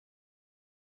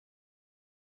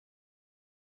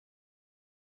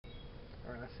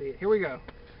see it. Here we go.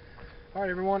 Alright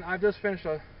everyone, I've just finished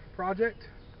a project.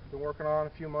 Been working on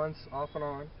a few months, off and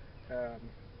on.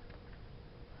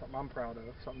 Something I'm proud of.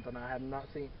 Something that I have not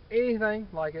seen anything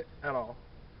like it at all.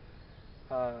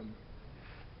 Let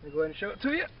me go ahead and show it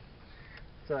to you.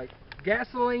 It's a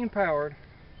gasoline powered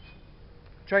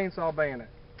chainsaw bayonet.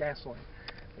 Gasoline.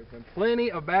 There's been plenty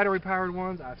of battery powered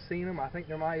ones. I've seen them. I think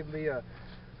there might even be a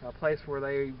place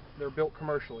where they're built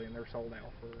commercially and they're sold out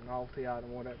for a novelty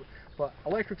item, whatever. But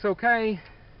electric's okay.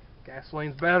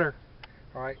 Gasoline's better.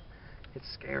 Alright, it's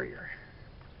scarier.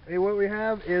 Hey, what we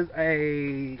have is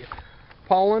a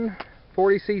Pollen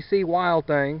 40cc Wild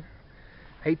Thing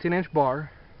 18-inch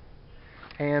bar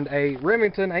and a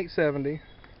Remington 870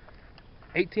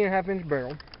 18.5-inch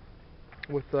barrel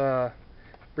with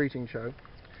breeching choke.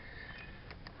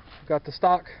 We've got the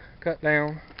stock cut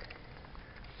down.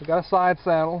 We've got a side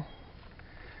saddle,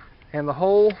 and the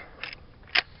whole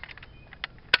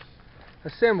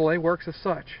assembly works as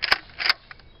such.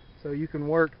 So you can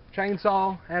work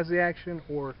chainsaw as the action,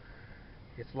 or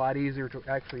it's a lot easier to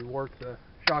actually work the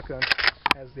shotgun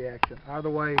as the action. Either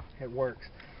way, it works.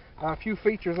 A few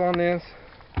features on this.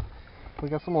 We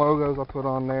got some logos I put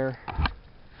on there. A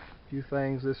few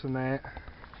things, this and that.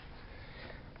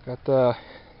 Got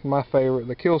my favorite,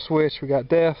 the kill switch. We got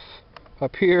death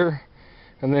up here,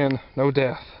 and then no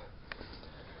death.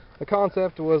 The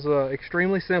concept was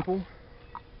extremely simple,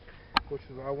 which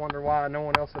is I wonder why no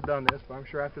one else had done this, but I'm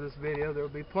sure after this video there will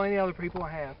be plenty of other people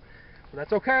that have. But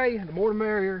that's okay, the more the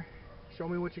merrier. Show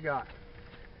me what you got.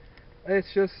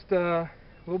 It's just a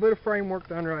little bit of framework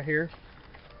done right here.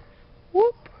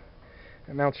 Whoop!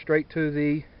 It mounts straight to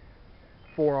the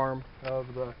forearm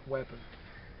of the weapon.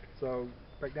 So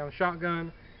break down the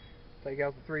shotgun, take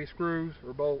out the 3 screws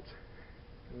or bolts,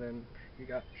 and then you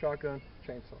got shotgun,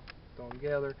 chainsaw. Throw them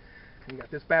together, and you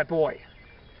got this bad boy.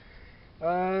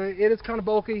 It is kind of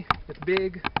bulky. It's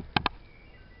big,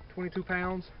 22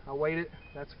 pounds. I weighed it.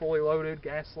 That's fully loaded,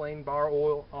 gasoline, bar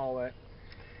oil, all that.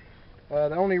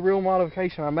 The only real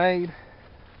modification I made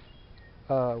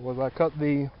was I cut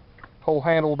the whole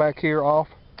handle back here off,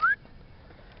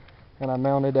 and I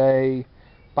mounted a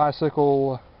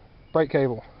bicycle brake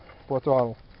cable for a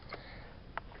throttle.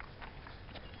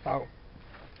 So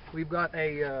we've got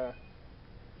a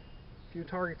few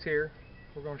targets here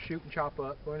we're going to shoot and chop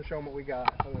up. We're going to show them what we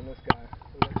got other than this guy.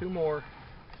 We got 2 more,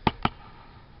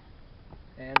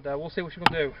 and we'll see what she's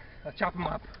going to do. Let's chop them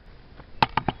up.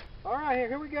 Alright,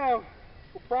 here we go.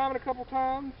 We'll prime it a couple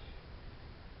times,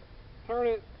 turn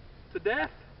it to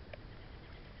death,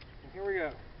 and here we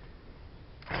go.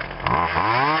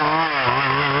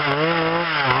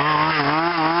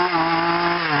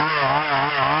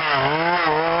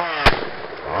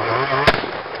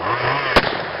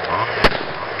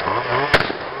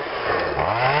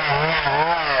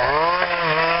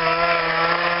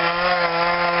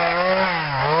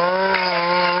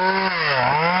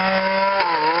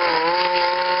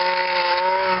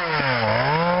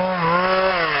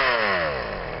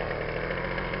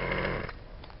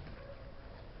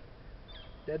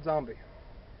 Dead zombie.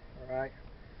 Alright.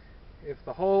 If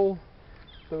the hole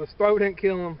through his throat didn't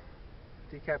kill him,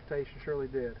 decapitation surely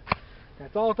did.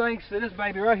 That's all thanks to this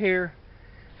baby right here.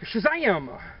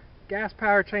 Shazam! Gas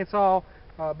powered chainsaw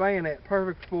bayonet.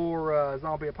 Perfect for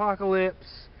zombie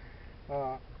apocalypse,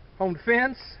 home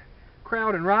defense,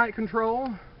 crowd and riot control.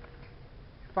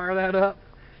 Fire that up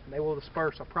and they will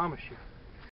disperse, I promise you.